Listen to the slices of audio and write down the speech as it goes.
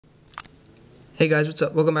Hey guys, what's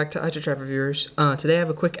up? Welcome back to iTouchAppReviewers. Today I have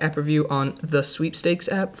a quick app review on the Sweepstakes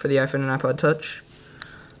app for the iPhone and iPod Touch.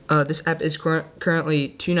 This app is currently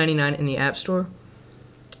 $2.99 in the App Store,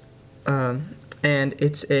 and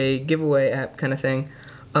it's a giveaway app kind of thing.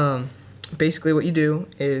 Basically what you do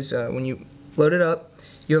is when you load it up,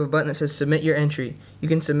 you have a button that says submit your entry. You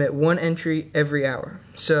can submit one entry every hour.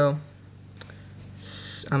 So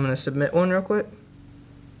I'm going to submit one real quick.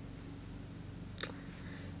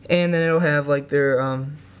 And then it'll have like their a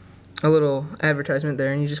little advertisement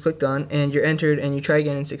there, and you just click done, and you're entered, and you try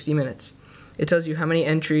again in 60 minutes. It tells you how many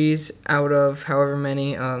entries out of however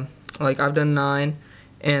many. Like I've done 9,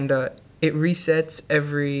 and it resets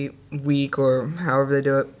every week or however they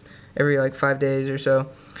do it, every like 5 days or so.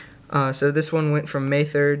 So this one went from May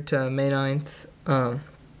 3rd to May 9th.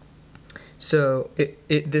 So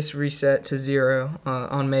this reset to 0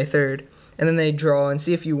 on May 3rd. And then they draw and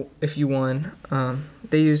see if you won.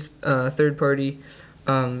 They use a third-party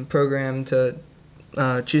program to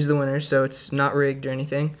choose the winners, so it's not rigged or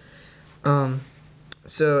anything.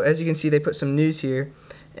 So as you can see, they put some news here,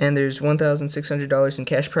 and there's $1,600 in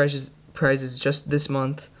cash prizes just this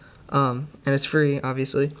month, and it's free,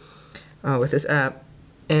 obviously, with this app.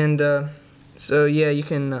 And so yeah, you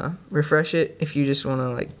can refresh it if you just want to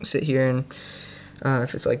like sit here and.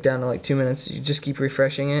 If it's like down to like 2 minutes, you just keep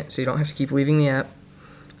refreshing it so you don't have to keep leaving the app.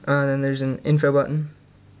 Then there's an info button.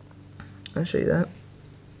 I'll show you that.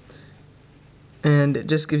 And it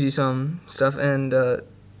just gives you some stuff. And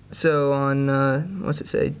so on, what's it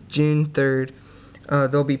say, June 3rd,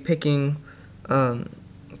 they'll be picking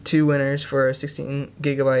 2 winners for a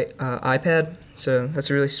 16GB iPad. So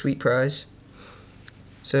that's a really sweet prize.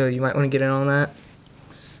 So you might want to get in on that.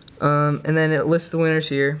 And then it lists the winners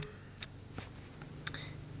here.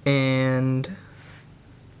 And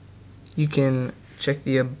you can check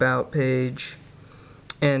the about page,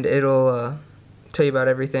 and it'll tell you about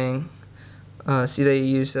everything. See, they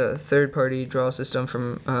use a third-party draw system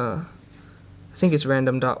from I think it's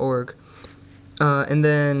random.org, and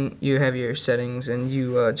then you have your settings, and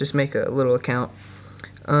you just make a little account.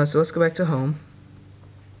 So let's go back to home,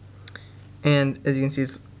 and as you can see,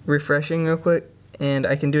 it's refreshing real quick, and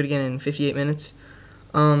I can do it again in 58 minutes.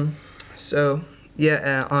 So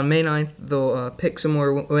yeah, on May 9th, they'll pick some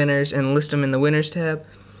more winners and list them in the Winners tab,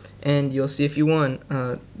 and you'll see if you won.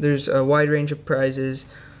 There's a wide range of prizes.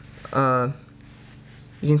 You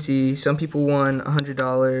can see some people won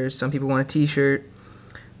 $100, some people won a t-shirt,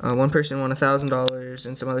 one person won $1,000,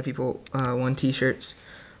 and some other people won t-shirts.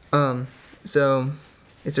 So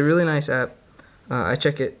it's a really nice app. I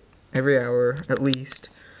check it every hour at least,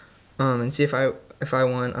 and see if I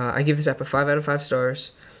won. I give this app a 5 out of 5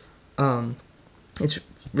 stars. It's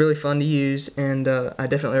really fun to use, and I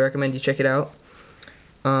definitely recommend you check it out.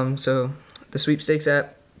 So the Sweepstakes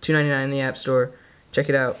app, $2.99 in the App Store. Check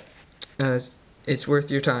it out. It's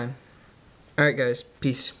worth your time. Alright guys,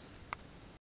 peace.